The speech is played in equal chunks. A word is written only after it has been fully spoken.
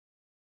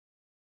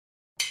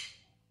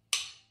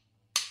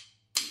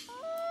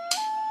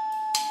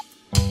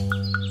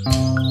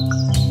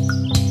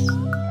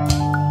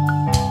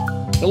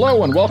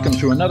Hello and welcome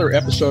to another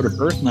episode of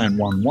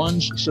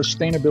Earth911's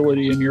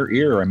Sustainability in Your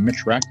Ear. I'm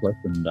Mitch Ratcliffe,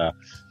 and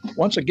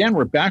once again,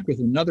 we're back with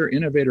another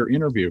innovator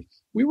interview.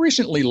 We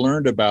recently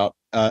learned about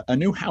a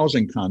new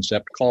housing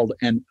concept called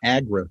an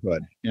agrihood,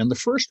 and the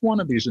first one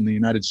of these in the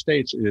United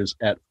States is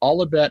at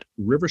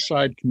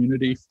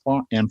Olivette-Riverside-Community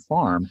and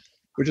Farm,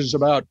 which is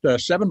about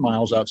 7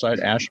 miles outside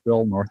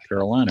Asheville, North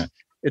Carolina.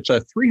 It's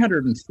a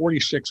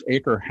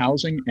 346-acre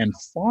housing and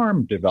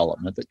farm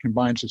development that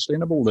combines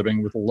sustainable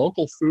living with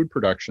local food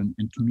production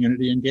and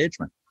community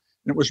engagement.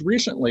 And it was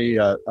recently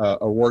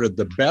awarded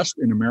the Best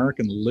in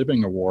American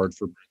Living Award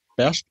for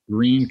Best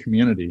Green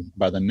Community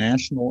by the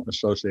National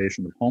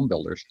Association of Home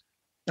Builders.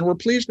 And we're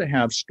pleased to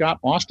have Scott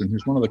Austion,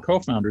 who's one of the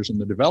co-founders and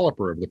the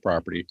developer of the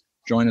property,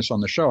 join us on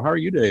the show. How are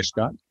you today,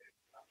 Scott?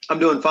 I'm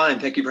doing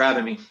fine. Thank you for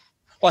having me.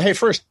 Well, hey,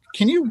 first,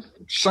 can you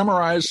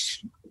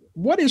summarize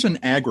what is an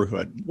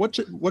agrihood? What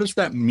does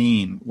that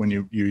mean when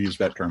you use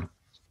that term?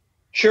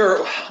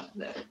 Sure.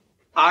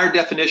 Our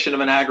definition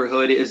of an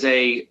agrihood is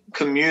a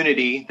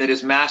community that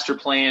is master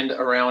planned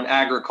around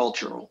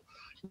agricultural.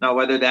 Now,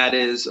 whether that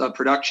is a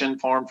production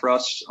farm for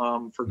us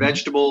for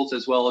vegetables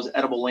as well as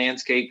edible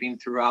landscaping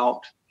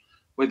throughout,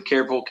 with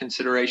careful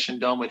consideration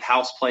done with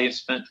house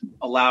placement,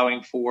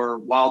 allowing for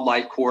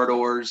wildlife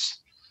corridors,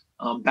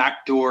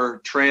 backdoor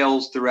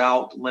trails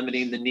throughout,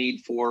 limiting the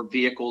need for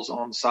vehicles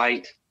on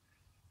site,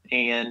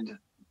 and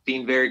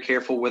being very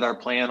careful with our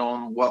plan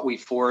on what we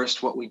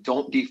forest, what we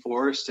don't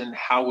deforest, and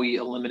how we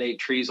eliminate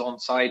trees on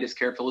site as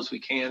careful as we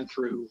can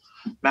through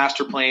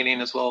master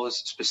planning, as well as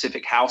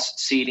specific house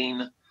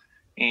seating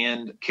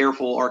and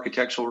careful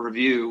architectural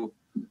review,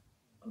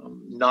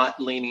 not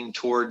leaning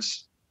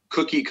towards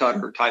cookie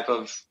cutter type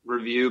of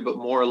review, but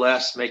more or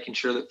less making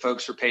sure that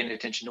folks are paying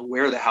attention to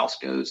where the house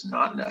goes,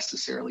 not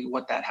necessarily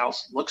what that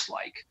house looks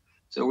like.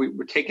 So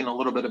we're taking a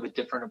little bit of a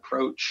different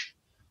approach.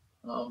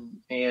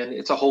 And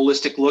it's a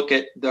holistic look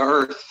at the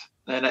earth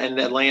and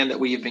the land that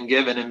we have been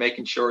given, and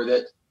making sure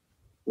that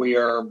we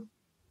are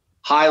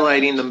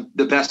highlighting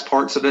the best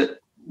parts of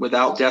it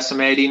without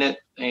decimating it.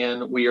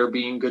 And we are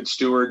being good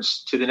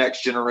stewards to the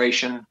next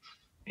generation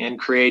and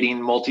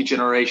creating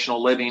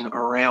multi-generational living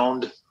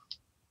around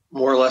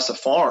more or less a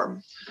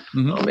farm.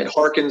 Mm-hmm. It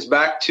harkens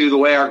back to the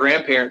way our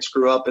grandparents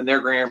grew up and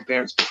their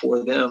grandparents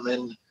before them.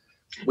 And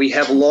we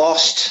have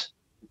lost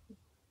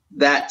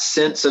that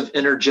sense of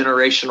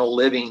intergenerational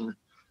living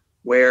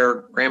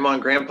where grandma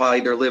and grandpa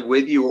either live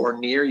with you or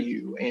near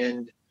you,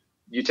 and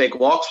you take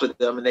walks with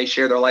them and they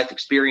share their life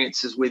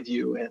experiences with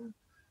you, and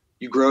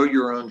you grow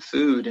your own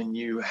food and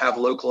you have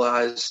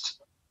localized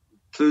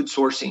food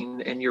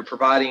sourcing, and you're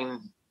providing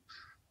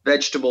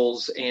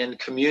vegetables and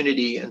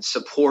community and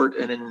support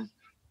and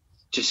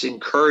just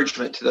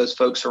encouragement to those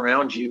folks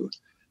around you.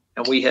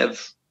 And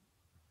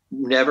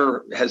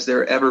never has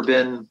there ever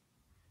been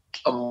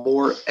a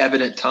more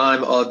evident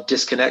time of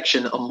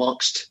disconnection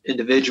amongst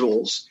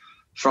individuals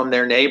from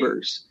their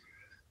neighbors.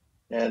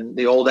 And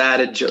the old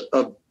adage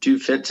of do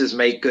fences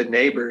make good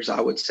neighbors, I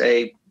would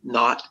say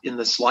not in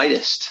the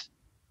slightest.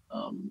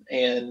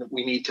 And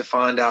we need to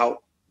find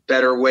out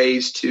better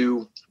ways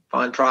to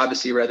find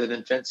privacy rather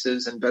than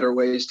fences, and better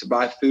ways to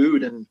buy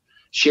food and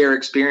share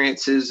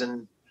experiences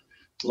and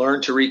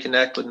learn to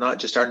reconnect with not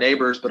just our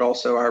neighbors, but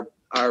also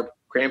our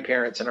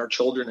grandparents and our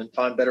children, and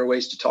find better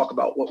ways to talk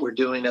about what we're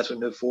doing as we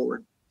move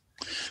forward.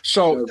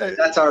 So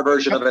that's our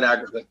version of an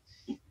agrihood.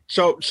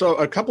 So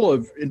a couple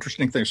of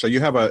interesting things. So you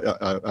have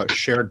a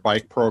shared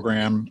bike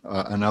program,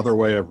 another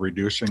way of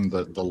reducing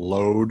the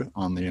load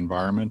on the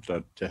environment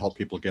to help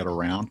people get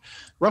around.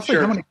 Roughly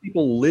How many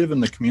people live in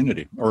the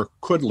community, or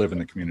could live in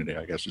the community,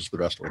 I guess is the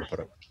best way to put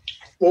it?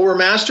 Well, we're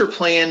master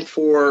planned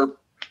for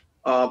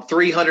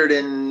roughly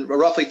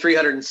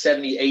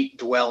 378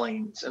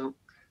 dwellings. And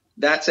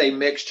that's a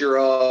mixture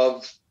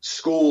of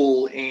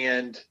school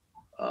and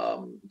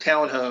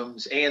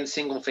townhomes and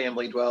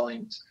single-family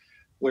dwellings.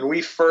 When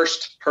we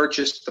first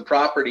purchased the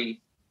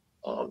property,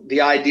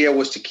 the idea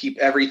was to keep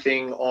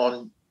everything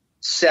on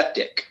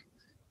septic.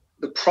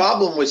 The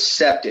problem with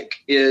septic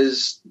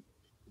is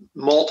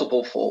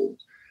multiple-fold.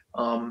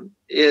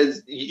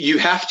 Is you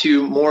have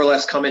to more or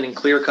less come in and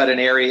clear-cut an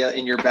area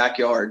in your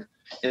backyard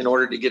in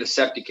order to get a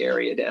septic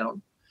area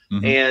down.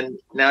 Mm-hmm. And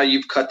now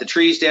you've cut the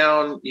trees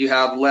down, you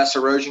have less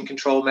erosion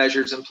control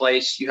measures in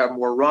place, you have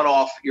more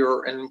runoff.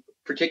 And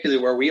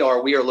particularly where we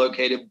are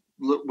located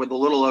with a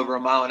little over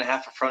 1.5 miles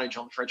of frontage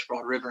on the French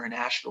Broad River in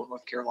Asheville,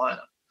 North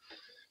Carolina.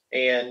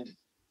 And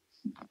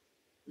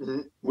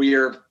we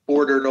are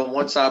bordered on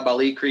one side by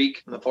Lee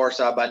Creek and the far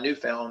side by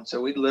Newfound.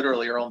 So we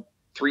literally are on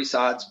 3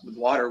 sides with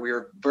water. We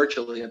are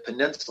virtually a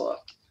peninsula.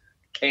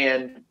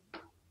 And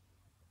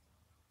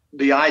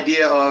the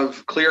idea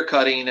of clear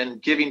cutting and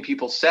giving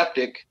people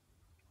septic,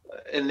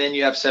 and then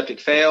you have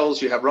septic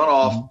fails, you have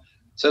runoff. Mm-hmm.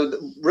 So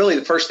really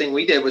the first thing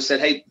we did was said,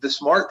 hey, the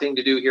smart thing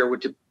to do here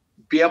would to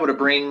be able to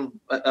bring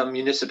a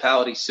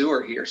municipality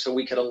sewer here so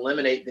we could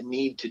eliminate the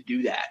need to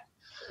do that.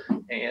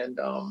 And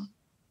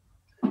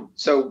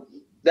so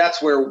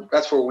that's where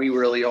we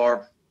really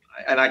are.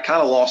 I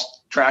kind of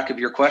lost track of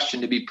your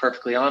question, to be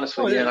perfectly honest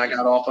with you, and I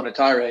got off on a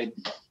tirade.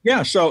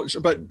 Yeah.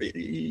 But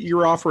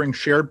you're offering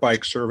shared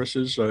bike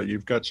services.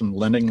 You've got some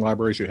lending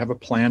libraries. You have a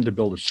plan to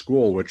build a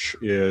school which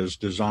is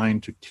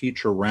designed to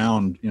teach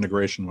around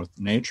integration with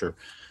nature.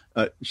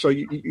 So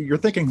you're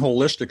thinking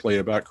holistically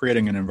about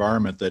creating an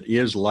environment that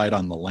is light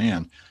on the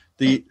land.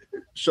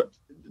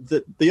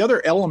 The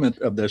other element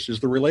of this is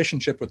the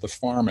relationship with the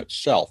farm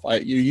itself.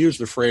 You use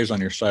the phrase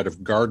on your site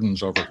of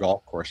gardens over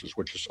golf courses,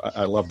 which is,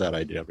 I love that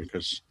idea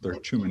because there are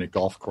too many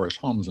golf course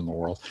homes in the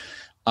world.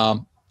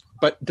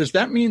 But does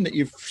that mean that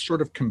you've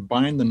sort of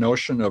combined the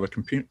notion of a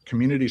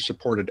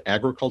community-supported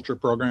agriculture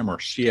program, or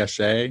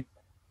CSA,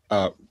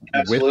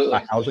 with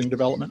a housing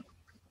development?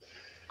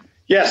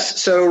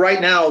 Yes. So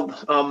right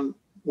now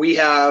we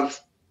have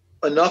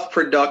enough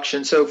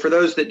production. So for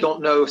those that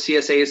don't know,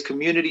 CSA is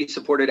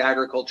community-supported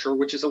agriculture,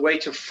 which is a way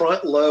to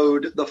front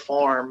load the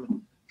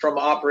farm from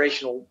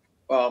operational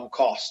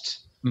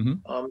costs.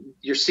 Mm-hmm.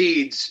 Your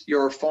seeds,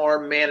 your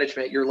farm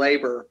management, your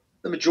labor,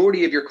 the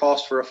majority of your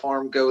costs for a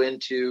farm go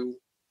into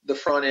the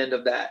front end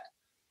of that.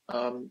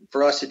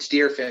 For us, it's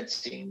deer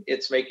fencing.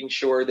 It's making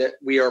sure that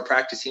we are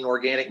practicing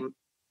organic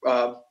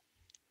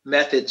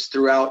methods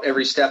throughout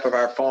every step of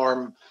our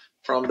farm,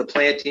 from the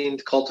planting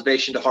to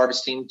cultivation to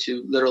harvesting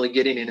to literally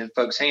getting it in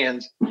folks'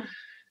 hands.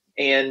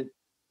 And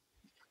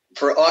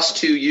for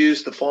us to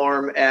use the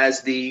farm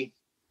as the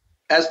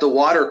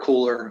water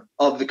cooler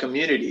of the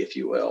community, if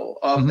you will,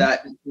 of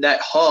mm-hmm.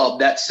 that hub,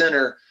 that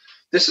center,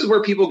 this is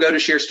where people go to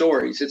share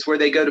stories. It's where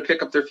they go to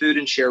pick up their food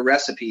and share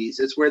recipes.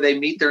 It's where they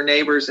meet their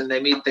neighbors and they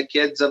meet the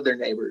kids of their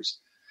neighbors.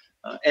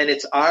 And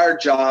it's our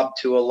job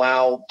to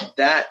allow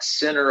that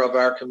center of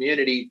our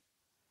community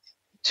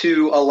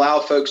to allow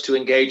folks to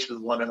engage with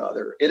one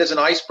another. It is an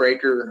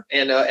icebreaker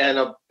and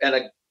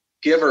a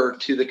giver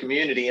to the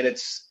community. And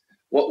it's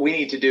what we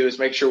need to do is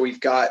make sure we've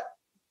got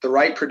the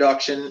right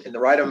production in the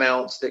right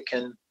amounts that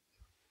can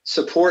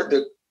support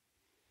the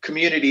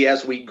community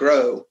as we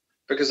grow.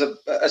 Because a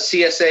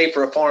CSA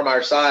for a farm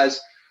our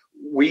size,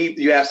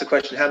 you asked the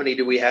question, how many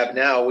do we have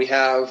now?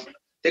 I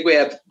think we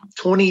have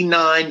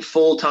 29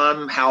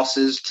 full-time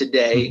houses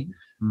today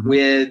mm-hmm.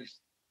 with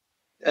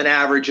an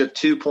average of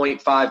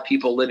 2.5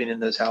 people living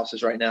in those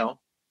houses right now.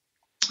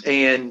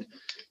 And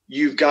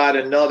you've got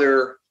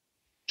another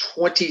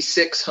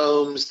 26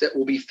 homes that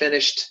will be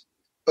finished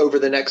over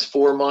the next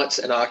 4 months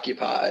and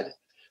occupied.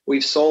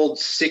 We've sold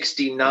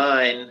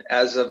 69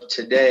 as of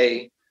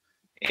today,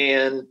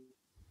 and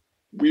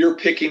we are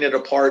picking it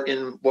apart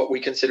in what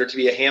we consider to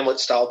be a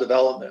Hamlet-style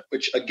development,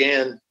 which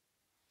again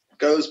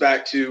goes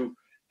back to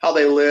how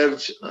they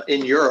lived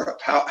in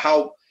Europe,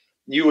 how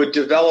you would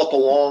develop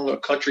along a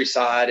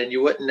countryside and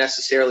you wouldn't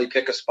necessarily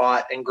pick a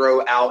spot and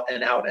grow out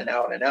and out and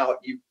out and out.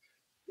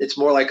 It's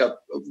more like a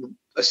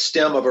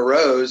stem of a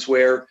rose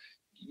where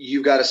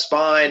you've got a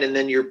spine and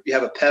then you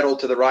have a petal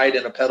to the right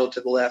and a petal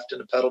to the left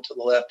and a petal to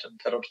the left and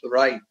a petal to the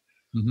right.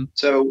 Mm-hmm.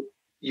 So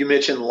you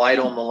mentioned light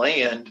on the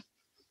land.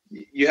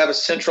 You have a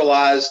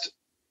centralized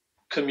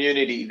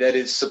community that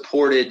is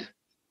supported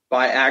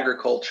by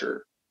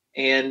agriculture,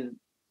 and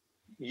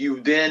you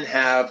then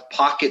have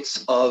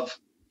pockets of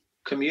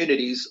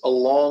communities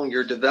along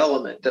your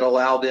development that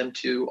allow them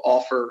to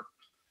offer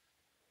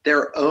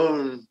their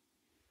own.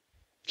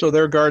 So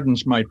their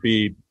gardens might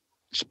be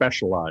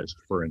specialized,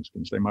 for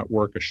instance. They might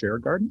work a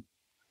shared garden?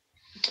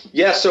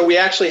 Yeah, so we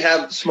actually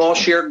have small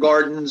shared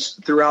gardens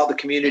throughout the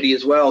community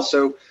as well.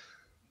 So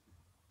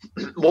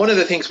one of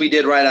the things we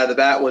did right out of the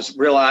bat was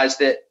realize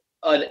that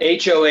an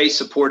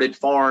HOA-supported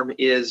farm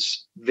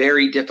is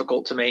very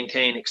difficult to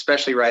maintain,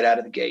 especially right out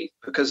of the gate,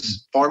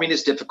 because farming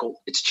is difficult.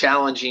 It's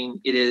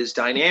challenging. It is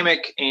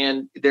dynamic,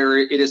 and it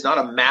is not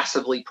a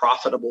massively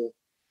profitable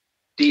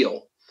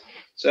deal.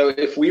 So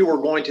if we were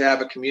going to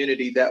have a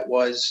community that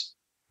was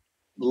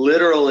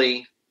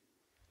literally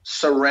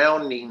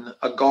surrounding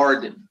a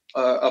garden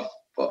of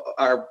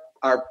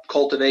our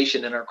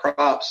cultivation and our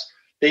crops,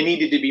 they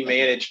needed to be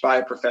managed by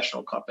a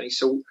professional company.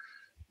 So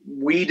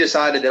we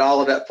decided that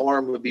Olivet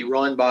Farm would be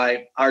run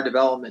by our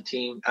development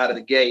team out of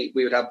the gate.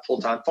 We would have a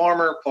full-time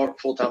farmer,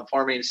 full-time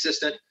farming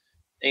assistant,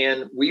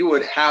 and we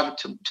would have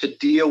to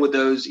deal with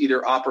those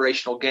either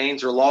operational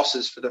gains or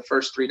losses for the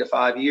first 3 to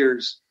 5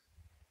 years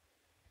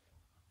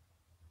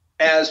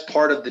as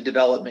part of the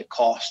development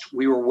cost.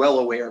 We were well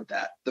aware of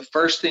that. The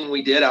first thing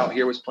we did out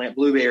here was plant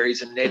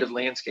blueberries and native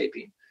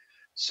landscaping.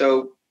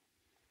 So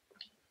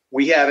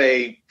we have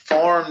a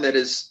farm that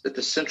is at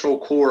the central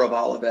core of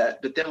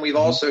Olivet, but then we've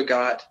also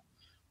got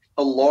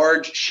a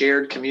large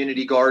shared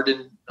community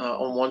garden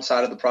on one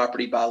side of the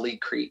property by Lee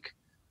Creek.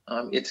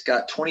 It's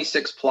got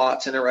 26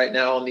 plots in it right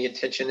now, and the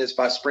intention is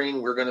by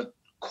spring we're going to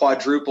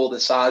quadruple the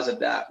size of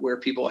that, where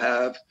people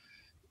have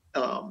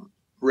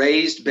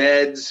raised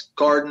beds,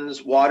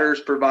 gardens,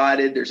 water's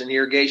provided, there's an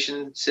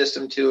irrigation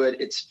system to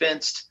it, it's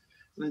fenced.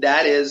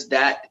 That is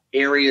that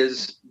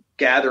area's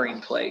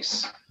gathering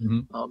place.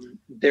 Mm-hmm.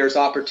 There's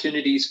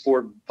opportunities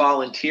for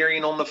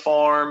volunteering on the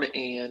farm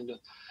and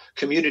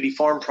community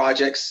farm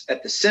projects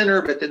at the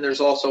center, but then there's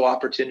also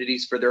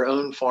opportunities for their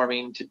own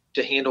farming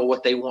to handle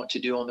what they want to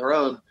do on their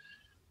own.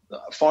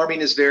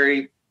 farming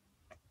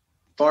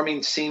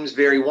seems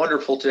very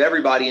wonderful to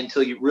everybody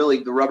until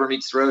the rubber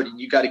meets the road, and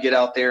you got to get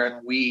out there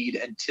and weed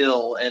and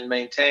till and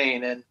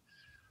maintain. And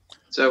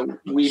so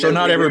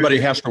not everybody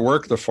has to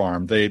work the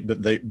farm. They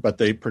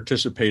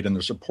participate in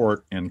the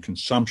support and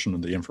consumption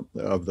of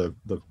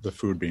the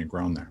food being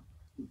grown there.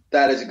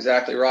 That is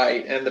exactly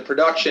right. And the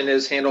production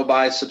is handled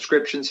by a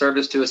subscription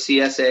service to a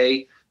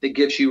CSA that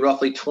gives you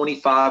roughly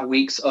 25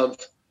 weeks of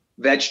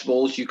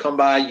vegetables. You come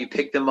by, you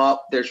pick them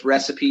up. There's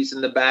recipes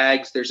in the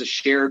bags. There's a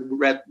shared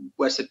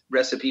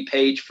recipe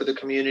page for the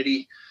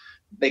community.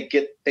 They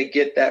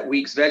get that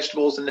week's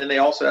vegetables, and then they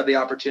also have the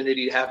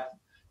opportunity to have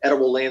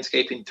edible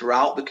landscaping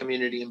throughout the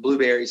community, and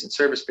blueberries and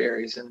service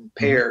berries and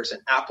pears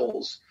and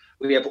apples.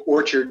 We have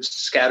orchards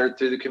scattered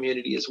through the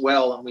community as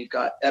well, and we've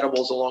got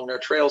edibles along their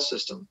trail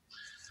system.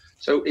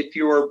 So if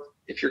you're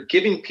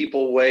giving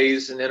people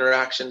ways and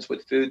interactions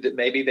with food that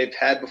maybe they've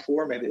had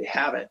before, maybe they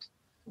haven't,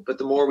 but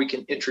the more we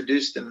can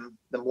introduce them,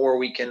 the more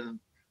we can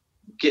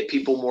get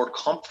people more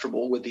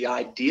comfortable with the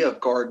idea of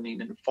gardening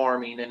and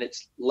farming, and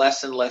it's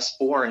less and less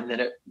foreign than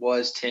it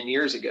was 10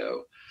 years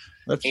ago.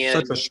 That's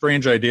such a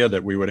strange idea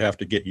that we would have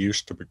to get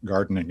used to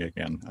gardening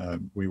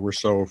again. We were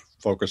so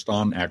focused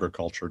on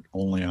agriculture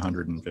only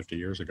 150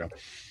 years ago.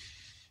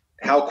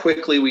 How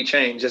quickly we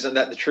change, isn't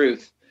that the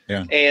truth?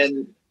 Yeah.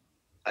 And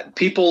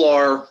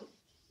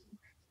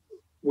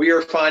we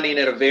are finding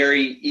it a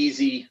very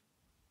easy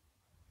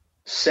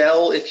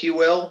sell, if you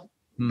will,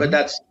 but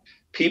that's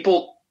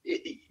people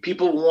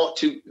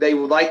they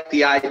would like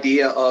the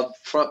idea of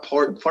front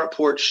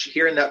porch,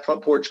 hearing that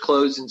front porch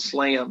close and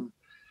slam,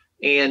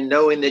 and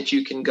knowing that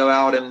you can go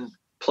out and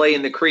play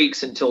in the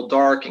creeks until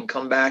dark and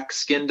come back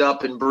skinned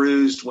up and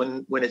bruised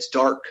when it's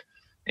dark,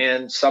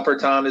 and supper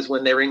time is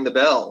when they ring the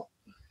bell.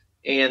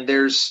 And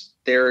there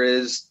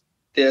is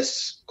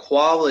this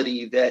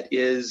quality that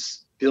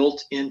is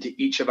built into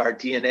each of our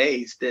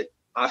DNAs that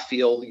I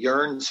feel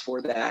yearns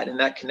for that, and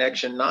that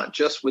connection, not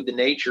just with the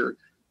nature,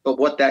 but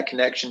what that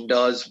connection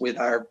does with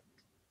our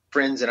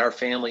friends and our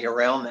family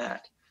around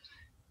that.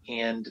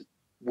 And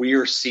we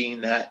are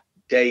seeing that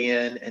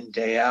day in and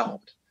day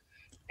out.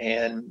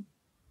 And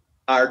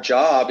our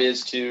job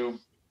is to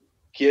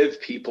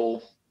give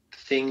people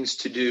things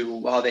to do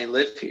while they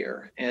live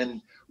here.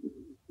 And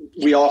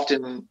we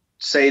often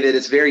say that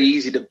it's very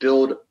easy to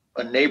build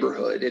a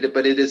neighborhood,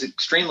 but it is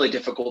extremely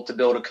difficult to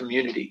build a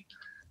community.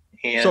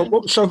 And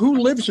so who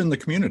lives in the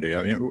community?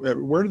 I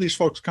mean, where do these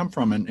folks come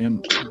from?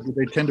 And do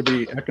they tend to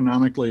be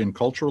economically and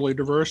culturally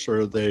diverse,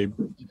 or are they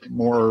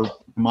more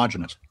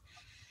homogenous?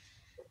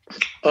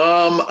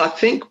 I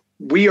think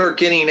we are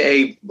getting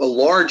a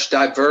large,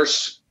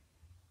 diverse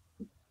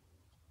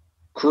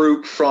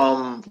group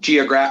from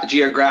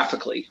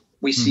geographically.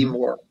 We see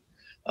more.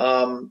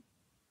 And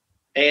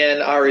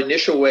our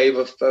initial wave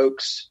of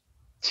folks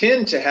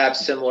tend to have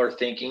similar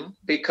thinking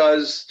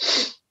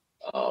because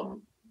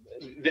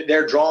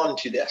they're drawn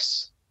to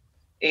this.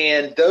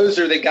 And those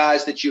are the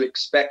guys that you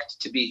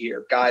expect to be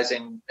here, guys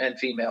and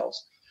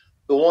females.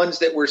 The ones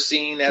that we're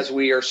seeing as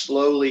we are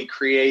slowly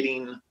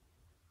creating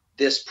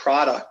this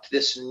product,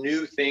 this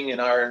new thing in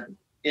our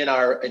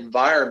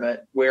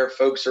environment, where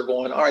folks are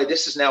going, all right,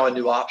 this is now a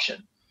new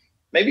option.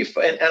 Maybe,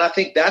 and I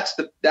think that's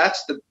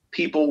the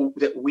people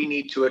that we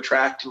need to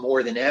attract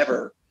more than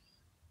ever,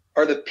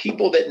 are the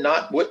people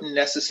that wouldn't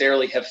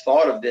necessarily have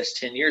thought of this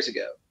 10 years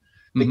ago.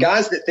 The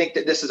guys that think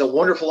that this is a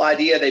wonderful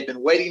idea, they've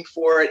been waiting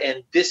for it,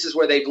 and this is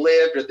where they've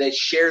lived, or they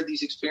shared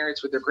these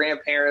experiences with their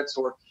grandparents,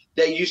 or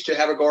they used to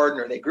have a garden,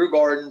 or they grew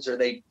gardens, or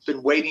they've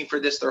been waiting for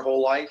this their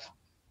whole life.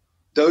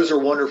 Those are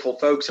wonderful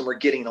folks, and we're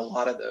getting a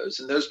lot of those,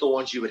 and those are the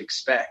ones you would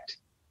expect.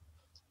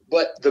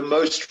 But the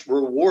most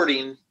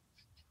rewarding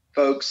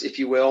folks, if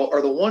you will,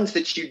 are the ones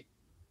that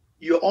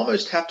you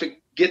almost have to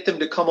get them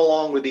to come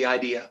along with the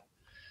idea.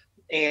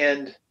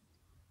 And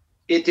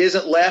it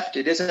isn't left,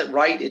 it isn't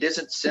right, it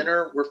isn't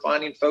center. We're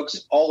finding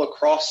folks all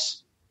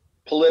across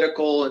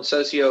political and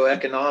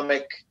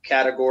socioeconomic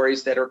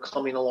categories that are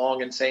coming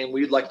along and saying,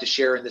 we'd like to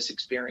share in this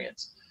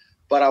experience.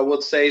 But I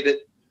would say that,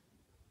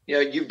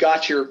 you've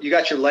got your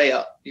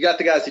layup. You got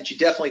the guys that you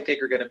definitely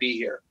think are going to be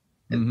here.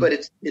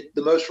 But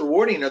the most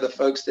rewarding are the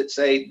folks that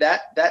say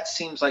that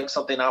seems like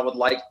something I would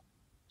like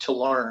to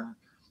learn.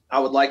 I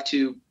would like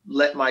to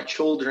let my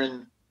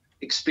children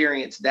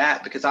experience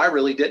that, because I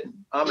really didn't.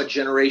 I'm a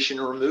generation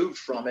removed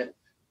from it,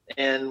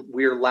 and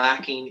we're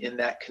lacking in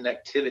that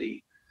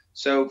connectivity.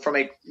 So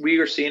we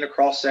are seeing a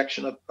cross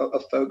section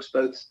of folks,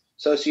 both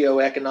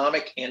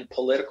socioeconomic and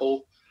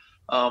political,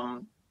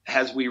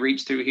 as we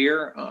reach through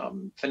here,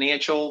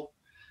 financial,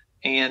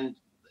 and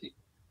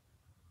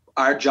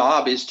our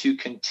job is to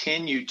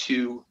continue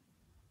to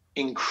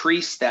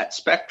increase that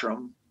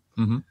spectrum,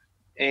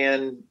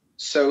 and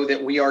so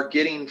that we are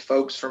getting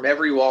folks from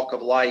every walk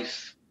of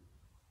life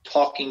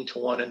talking to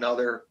one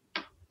another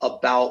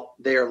about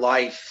their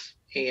life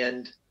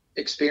and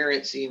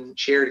experiencing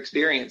shared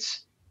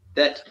experience.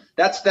 That's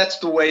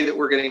the way that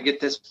we're going to get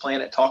this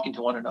planet talking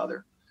to one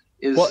another,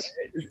 is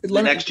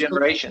the next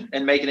generation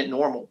and making it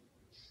normal.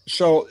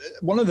 So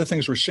one of the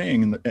things we're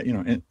seeing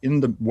in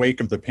the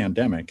wake of the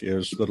pandemic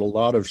is that a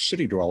lot of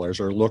city dwellers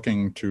are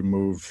looking to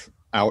move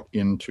out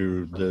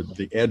into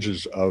the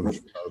edges of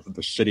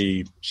the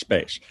city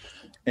space.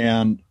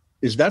 And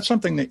is that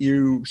something that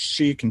you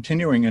see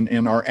continuing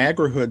in our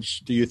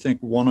agri-hoods? Do you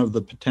think one of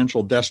the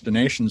potential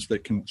destinations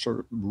that can sort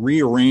of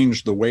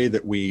rearrange the way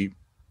that we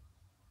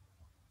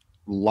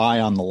lie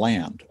on the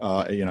land,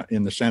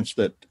 in the sense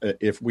that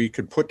if we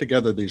could put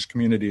together these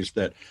communities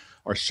that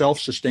are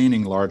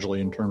self-sustaining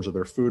largely in terms of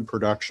their food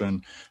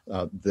production,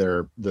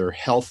 they're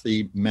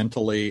healthy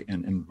mentally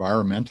and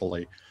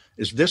environmentally.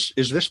 Is this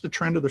the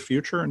trend of the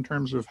future in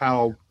terms of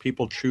how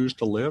people choose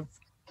to live?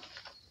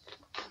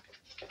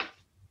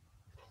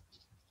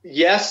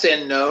 Yes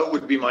and no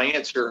would be my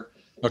answer.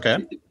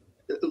 Okay.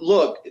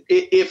 Look,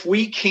 if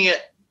we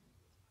can't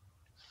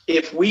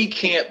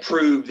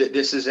prove that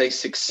this is a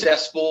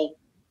successful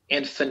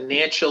and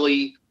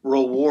financially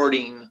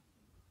rewarding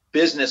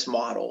business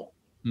model,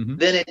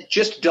 then it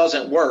just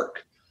doesn't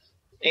work.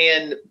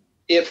 And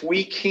if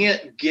we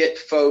can't get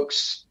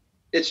folks,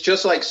 it's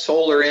just like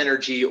solar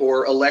energy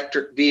or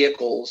electric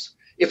vehicles.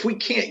 If we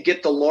can't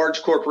get the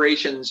large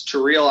corporations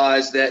to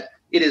realize that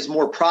it is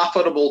more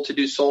profitable to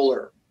do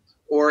solar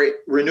or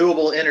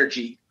renewable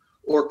energy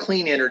or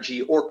clean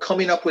energy or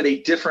coming up with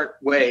a different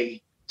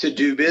way to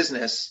do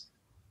business,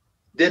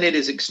 then it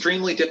is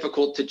extremely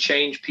difficult to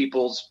change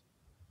people's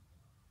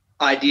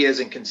ideas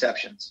and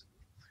conceptions.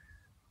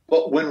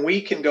 But when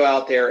we can go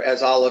out there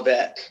as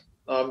Olivette,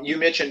 you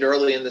mentioned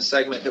early in the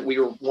segment that we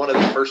were one of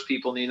the first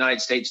people in the United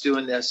States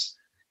doing this.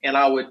 And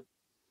I would,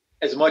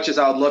 as much as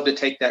I would love to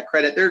take that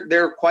credit,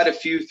 there are quite a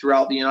few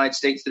throughout the United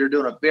States that are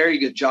doing a very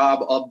good job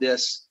of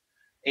this.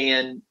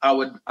 And I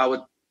would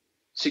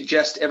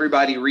suggest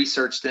everybody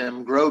research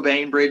them. Grow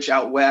Bainbridge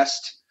out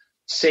west,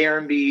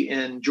 Serenbe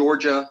in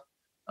Georgia.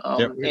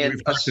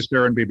 We've talked to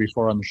Serenbe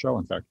before on the show,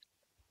 in fact.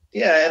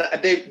 Yeah,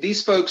 and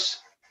these folks,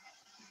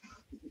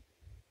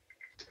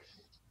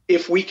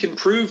 if we can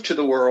prove to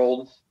the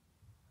world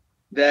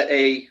that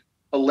a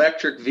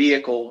electric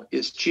vehicle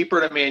is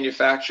cheaper to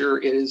manufacture,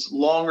 it is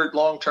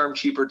long-term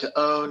cheaper to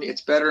own,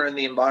 it's better in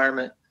the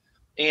environment,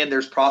 and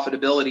there's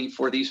profitability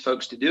for these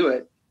folks to do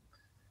it,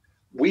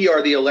 we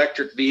are the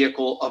electric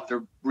vehicle of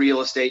the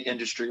real estate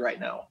industry right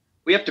now.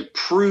 We have to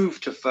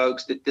prove to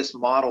folks that this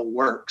model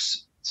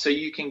works. So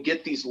you can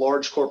get these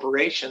large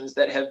corporations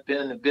that have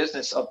been in the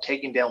business of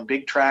taking down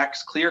big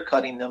tracts, clear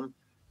cutting them,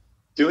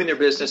 doing their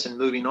business and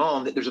moving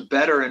on, that there's a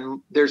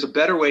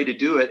better way to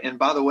do it. And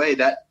by the way,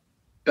 that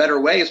better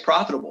way is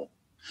profitable.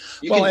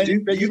 You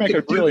make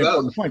a really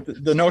important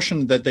point. The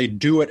notion that they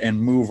do it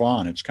and move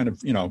on, it's kind of,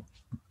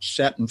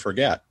 set and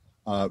forget.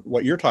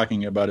 What you're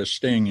talking about is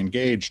staying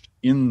engaged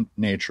in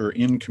nature,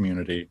 in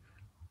community,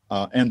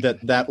 and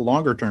that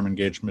longer term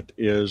engagement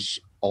is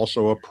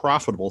also a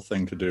profitable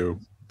thing to do,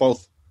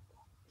 both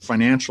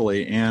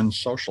financially and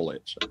socially.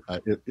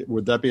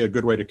 Would that be a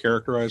good way to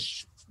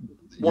characterize?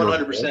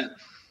 100%.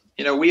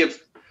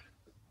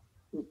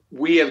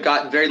 We have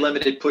gotten very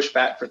limited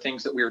pushback for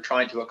things that we were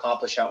trying to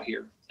accomplish out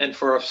here. And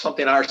for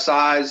something our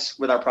size,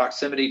 with our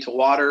proximity to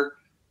water,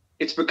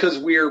 it's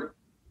because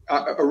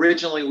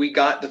originally we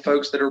got the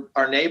folks that are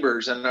our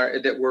neighbors and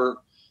that were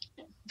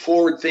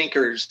forward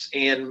thinkers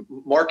and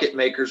market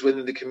makers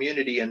within the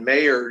community and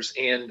mayors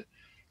and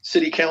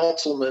city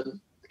councilmen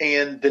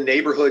and the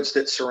neighborhoods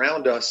that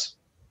surround us.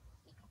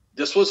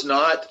 This was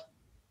not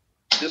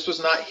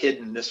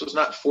hidden. This was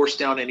not forced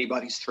down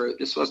anybody's throat.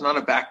 This was not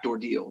a backdoor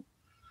deal.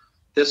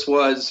 This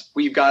was,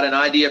 we've got an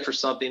idea for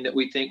something that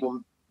we think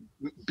will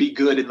be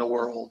good in the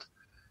world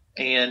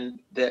and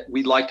that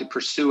we'd like to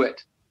pursue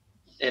it.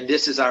 And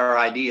this is our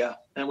idea.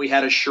 And we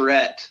had a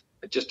charrette,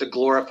 just a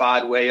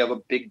glorified way of a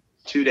big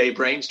 2-day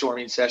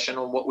brainstorming session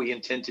on what we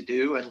intend to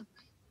do, and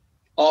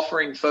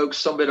offering folks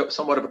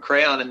somewhat of a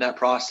crayon in that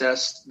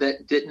process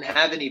that didn't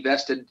have any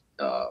vested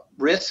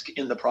risk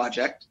in the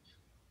project,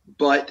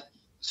 but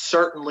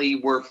certainly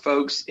were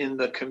folks in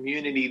the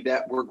community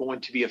that were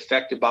going to be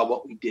affected by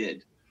what we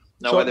did.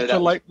 Now,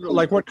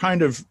 like what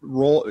kind of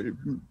role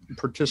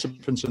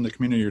participants in the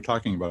community you're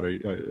talking about?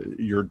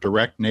 Your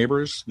direct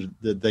neighbors?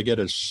 Did they get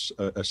a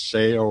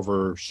say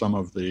over some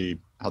of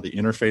how the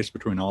interface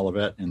between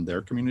Olivette and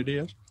their community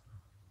is?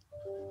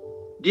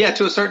 Yeah,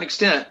 to a certain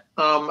extent.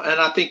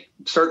 And I think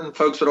certain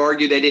folks would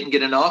argue they didn't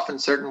get enough, and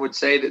certain would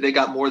say that they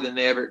got more than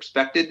they ever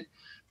expected.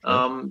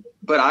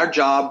 But our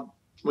job,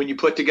 when you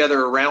put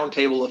together a round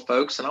table of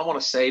folks, and I want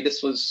to say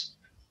this was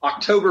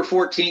October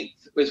 14th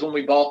was when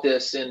we bought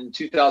this in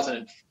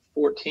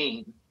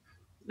 2014.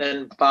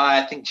 Then by,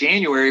 I think,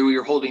 January, we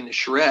were holding the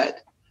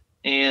charrette.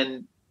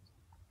 And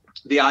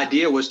the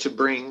idea was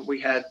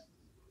we had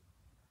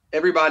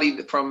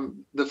everybody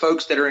from the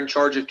folks that are in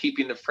charge of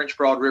keeping the French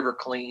Broad River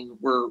clean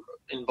were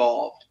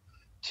involved,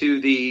 to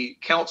the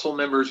council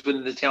members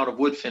within the town of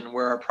Woodfin,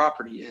 where our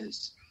property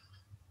is,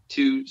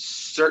 to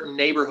certain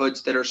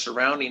neighborhoods that are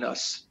surrounding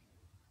us,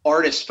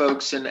 artist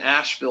folks in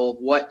Asheville,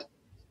 what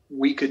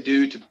we could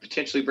do to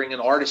potentially bring an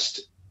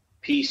artist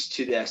piece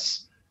to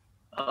this.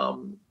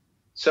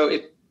 So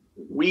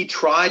we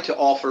try to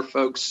offer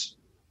folks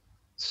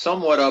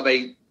somewhat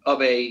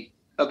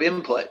of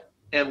input,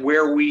 and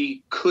where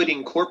we could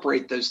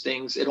incorporate those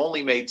things, it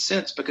only made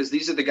sense because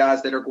these are the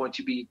guys that are going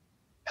to be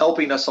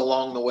helping us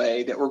along the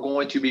way, that we're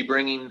going to be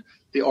bringing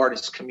the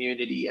artist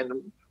community,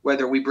 and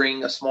whether we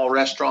bring a small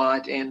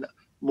restaurant and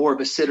more of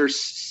a center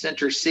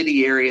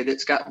city area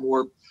that's got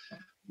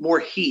more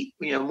heat,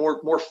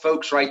 more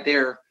folks right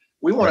there.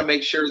 We want to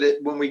make sure that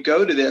when we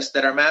go to this,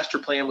 that our master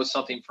plan was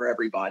something for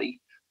everybody,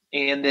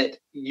 and that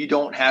you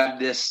don't have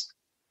this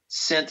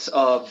sense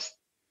of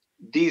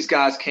these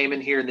guys came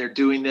in here and they're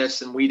doing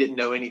this and we didn't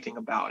know anything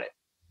about it.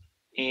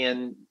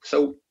 And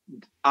so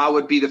I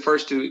would be the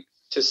first to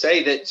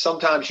say that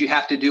sometimes you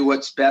have to do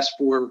what's best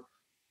for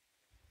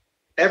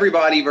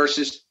everybody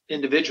versus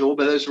individual,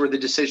 but those were the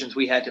decisions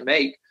we had to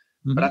make.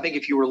 Mm-hmm. But I think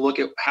if you were to look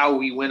at how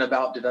we went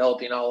about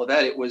developing all of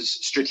that, it was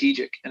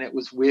strategic, and it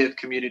was with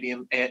community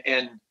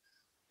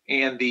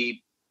and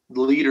the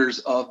leaders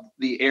of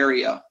the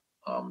area,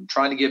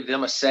 trying to give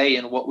them a say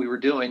in what we were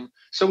doing.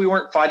 So we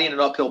weren't fighting an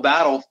uphill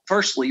battle,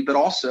 firstly, but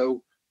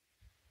also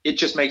it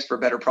just makes for a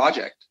better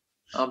project.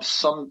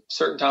 Some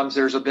certain times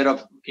there's a bit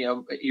of,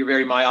 you're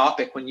very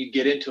myopic when you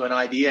get into an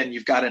idea and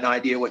you've got an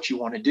idea what you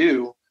want to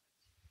do.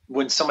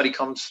 When somebody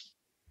comes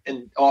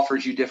and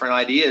offers you different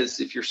ideas,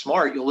 if you're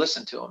smart, you'll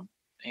listen to them.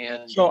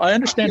 And so I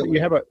understand that you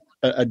have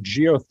a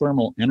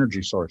geothermal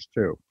energy source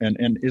too.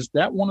 And is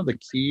that one of the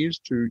keys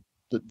to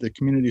the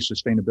community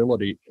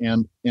sustainability?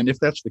 And if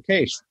that's the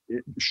case,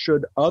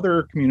 should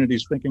other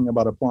communities thinking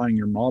about applying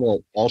your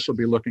model also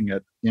be looking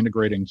at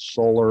integrating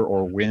solar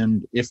or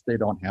wind if they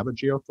don't have a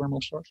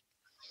geothermal source?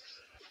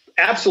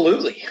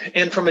 Absolutely.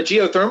 And from a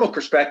geothermal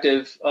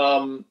perspective,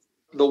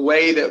 the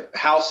way that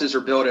houses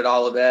are built at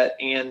Olivet,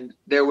 and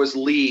there was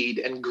LEED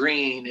and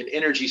green and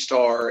Energy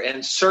Star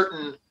and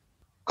certain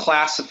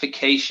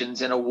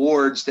classifications and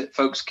awards that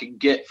folks could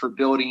get for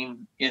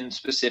building in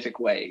specific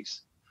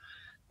ways.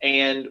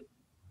 And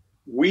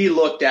we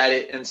looked at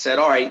it and said,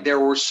 all right, there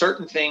were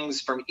certain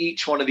things from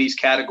each one of these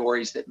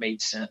categories that made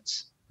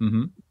sense.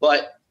 Mm-hmm.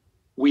 But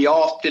we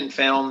often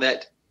found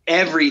that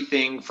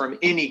everything from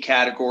any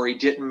category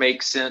didn't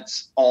make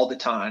sense all the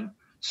time.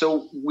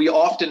 So we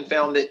often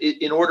found that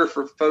in order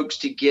for folks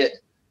to get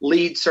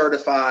LEED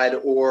certified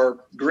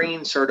or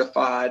green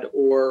certified,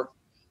 or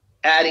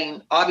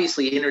adding,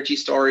 obviously Energy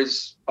Star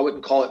is, I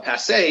wouldn't call it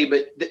passe,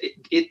 but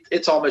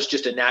it's almost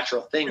just a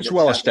natural thing. It's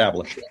well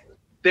established.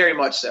 Very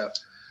much so.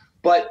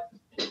 But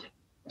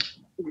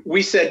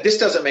we said, this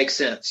doesn't make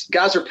sense.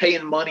 Guys are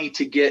paying money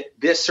to get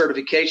this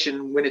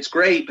certification when it's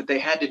great, but they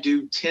had to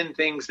do 10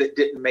 things that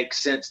didn't make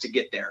sense to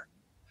get there.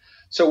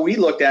 So we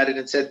looked at it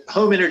and said,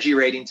 home energy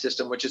rating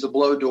system, which is a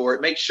blow door.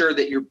 It makes sure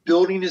that your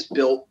building is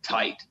built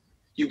tight.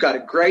 You've got a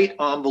great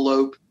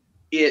envelope.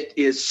 It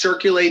is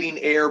circulating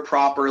air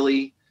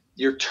properly.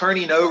 You're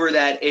turning over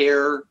that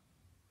air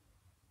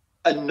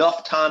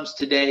enough times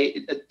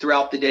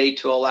throughout the day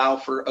to allow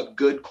for a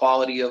good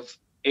quality of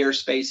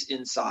airspace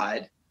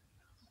inside.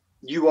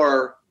 You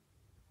are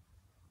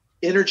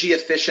energy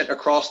efficient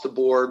across the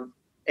board,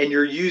 and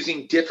you're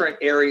using different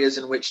areas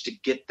in which to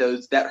get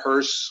that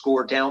HERS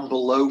score down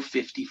below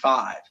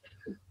 55.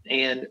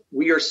 And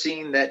we are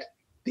seeing that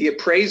the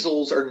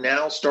appraisals are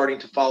now starting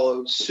to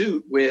follow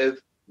suit with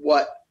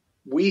what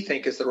we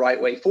think is the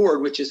right way forward,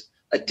 which is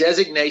a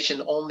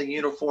designation on the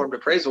uniformed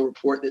appraisal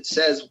report that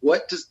says,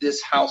 what does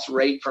this house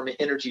rate from an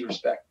energy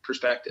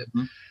perspective?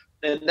 Mm-hmm.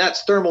 And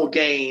that's thermal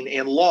gain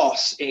and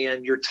loss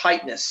and your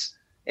tightness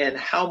and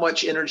how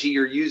much energy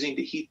you're using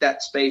to heat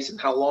that space and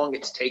how long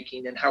it's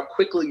taking and how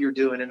quickly you're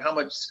doing and how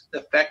much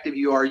effective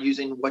you are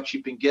using what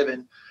you've been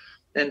given.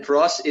 And for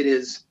us, it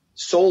is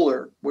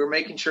solar. We're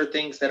making sure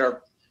things that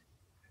are,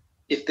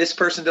 if this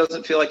person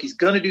doesn't feel like he's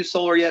going to do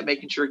solar yet,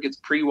 making sure it gets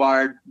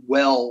pre-wired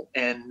well,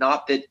 and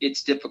not that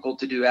it's difficult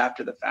to do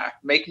after the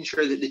fact. Making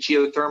sure that the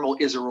geothermal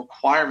is a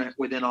requirement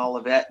within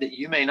Olivet, that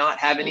you may not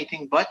have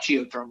anything but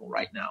geothermal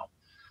right now.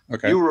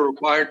 Okay. You were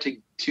required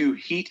to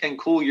heat and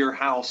cool your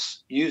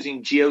house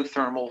using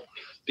geothermal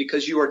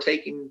because you are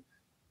taking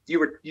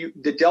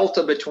the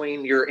delta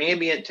between your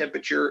ambient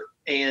temperature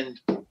and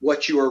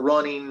what you are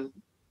running.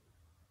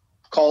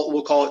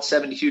 We'll call it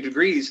 72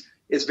 degrees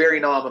is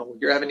very nominal.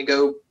 You're having to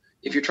go,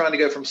 if you're trying to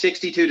go from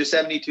 62 to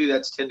 72,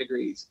 that's 10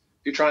 degrees.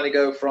 If you're trying to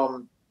go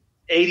from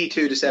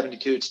 82 to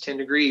 72, it's 10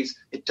 degrees.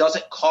 It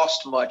doesn't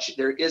cost much.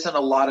 There isn't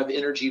a lot of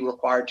energy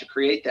required to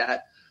create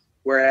that.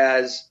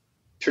 Whereas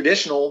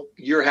traditional,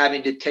 you're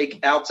having to take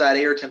outside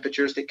air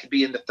temperatures that could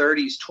be in the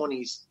 30s,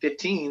 20s,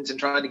 15s and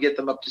trying to get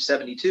them up to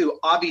 72.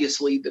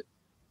 Obviously,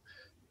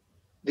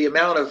 the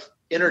amount of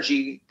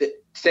energy that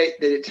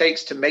it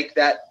takes to make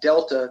that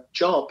delta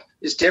jump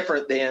is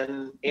different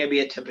than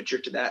ambient temperature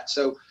to that.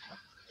 So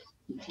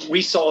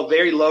we saw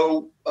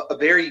a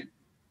very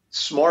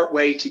smart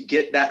way to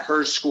get that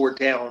HERS score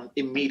down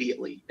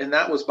immediately. And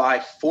that was by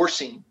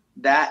forcing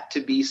that to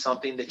be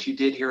something that you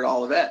did here at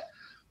Olivet.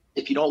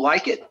 If you don't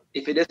like it,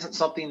 if it isn't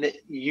something that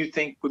you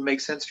think would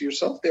make sense for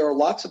yourself, there are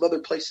lots of other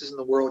places in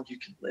the world you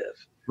can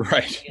live.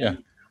 Right.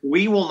 And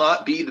we will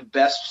not be the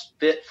best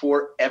fit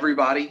for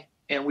everybody.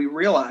 and we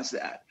realize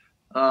that.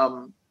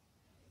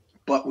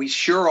 But we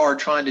sure are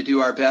trying to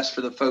do our best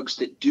for the folks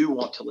that do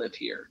want to live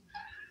here.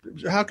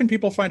 How can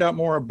people find out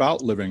more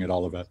about living at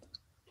Olivette?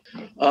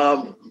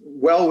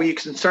 Well, you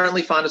can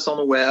certainly find us on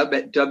the web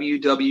at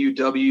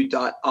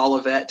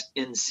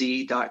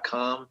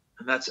www.olivette-riverside-community.com,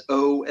 and that's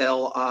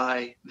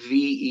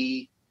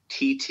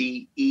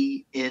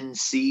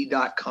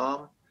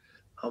OLIVETTENC.com.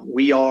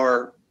 We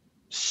are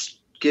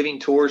giving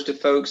tours to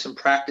folks and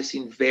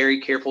practicing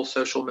very careful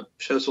social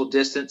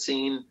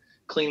distancing,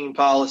 cleaning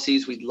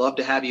policies. We'd love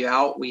to have you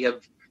out. We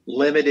have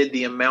limited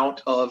the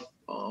amount of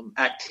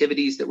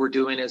activities that we're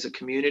doing as a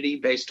community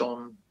based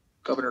on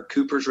Governor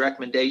Cooper's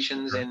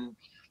recommendations and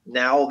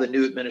now the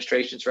new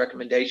administration's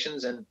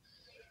recommendations. And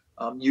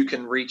you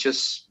can reach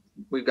us.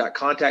 We've got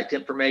contact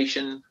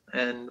information,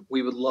 and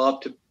we would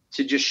love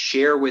to just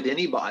share with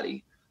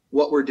anybody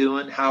what we're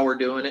doing, how we're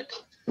doing it.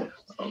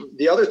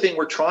 The other thing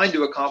we're trying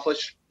to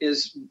accomplish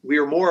is we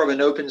are more of an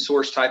open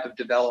source type of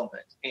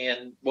development.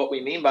 And what we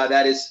mean by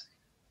that is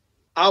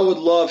I would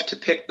love to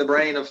pick the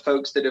brain of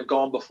folks that have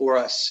gone before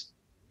us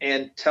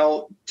and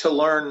to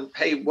learn,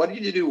 hey, what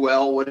did you do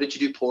well? What did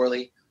you do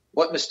poorly?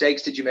 What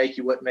mistakes did you make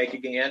you wouldn't make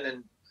again?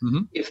 And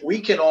if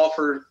we can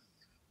offer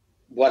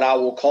what I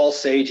will call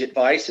sage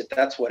advice, if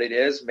that's what it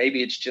is,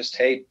 maybe it's just,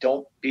 hey,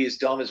 don't be as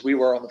dumb as we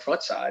were on the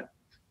front side.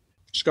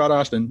 Scott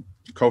Austion,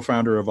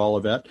 co-founder of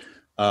Olivette.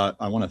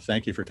 I want to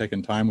thank you for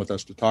taking time with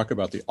us to talk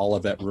about the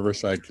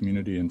Olivette-Riverside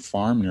Community and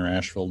Farm near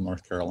Asheville,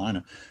 North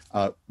Carolina.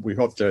 We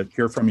hope to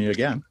hear from you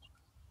again.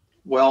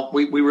 Well,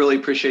 we really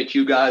appreciate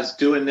you guys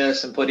doing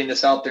this and putting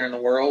this out there in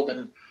the world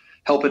and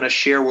helping us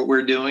share what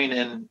we're doing.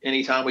 And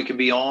anytime we can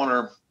be on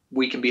or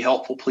we can be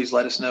helpful, please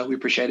let us know. We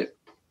appreciate it.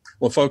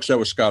 Well, folks, that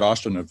was Scott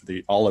Austion of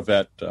the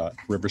Olivette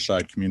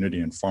Riverside Community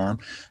and Farm.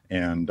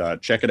 And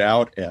check it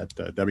out at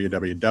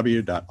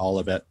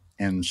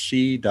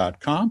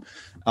www.olivette-nc.com.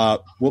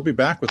 We'll be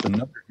back with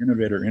another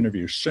innovator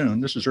interview soon.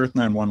 This is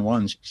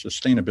Earth911's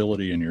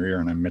Sustainability in Your Ear,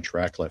 and I'm Mitch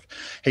Ratcliffe.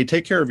 Hey,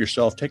 take care of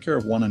yourself, take care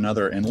of one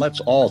another, and let's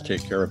all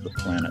take care of the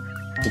planet.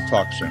 We'll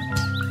talk soon.